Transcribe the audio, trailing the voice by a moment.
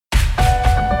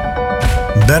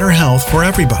better health for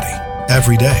everybody,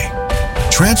 every day.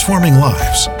 Transforming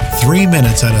lives, 3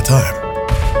 minutes at a time.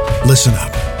 Listen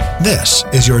up. This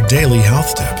is your daily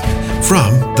health tip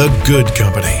from The Good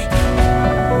Company.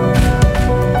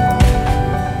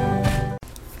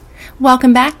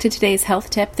 Welcome back to today's health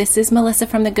tip. This is Melissa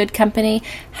from The Good Company.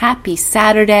 Happy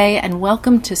Saturday and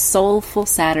welcome to Soulful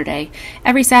Saturday.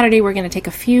 Every Saturday we're going to take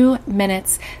a few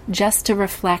minutes just to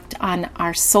reflect on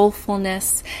our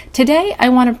soulfulness. Today I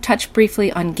want to touch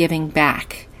briefly on giving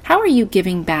back. How are you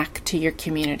giving back to your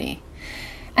community?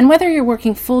 And whether you're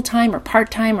working full-time or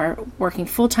part-time or working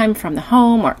full-time from the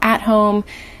home or at home,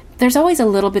 there's always a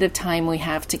little bit of time we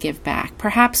have to give back.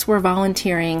 Perhaps we're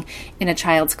volunteering in a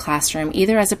child's classroom,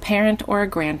 either as a parent or a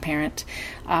grandparent.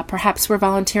 Perhaps we're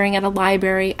volunteering at a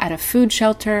library, at a food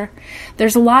shelter.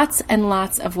 There's lots and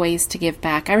lots of ways to give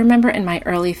back. I remember in my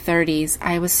early 30s,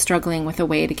 I was struggling with a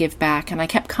way to give back, and I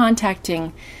kept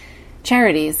contacting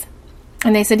charities.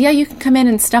 And they said, yeah, you can come in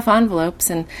and stuff envelopes.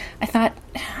 And I thought,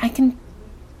 I can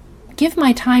give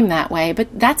my time that way,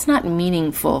 but that's not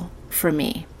meaningful for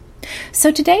me.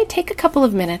 So today, take a couple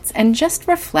of minutes and just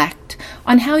reflect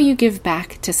on how you give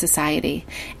back to society.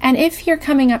 And if you're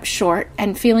coming up short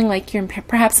and feeling like you're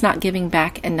perhaps not giving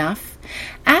back enough,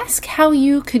 ask how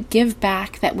you could give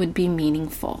back that would be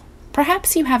meaningful.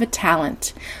 Perhaps you have a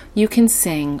talent. You can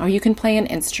sing, or you can play an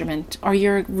instrument, or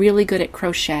you're really good at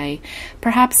crochet.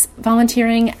 Perhaps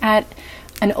volunteering at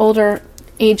an older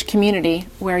age community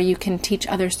where you can teach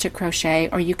others to crochet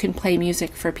or you can play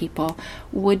music for people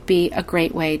would be a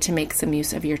great way to make some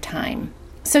use of your time.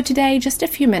 So today, just a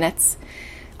few minutes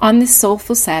on this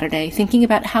Soulful Saturday, thinking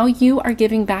about how you are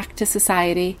giving back to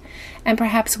society and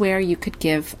perhaps where you could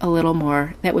give a little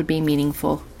more that would be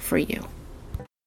meaningful for you.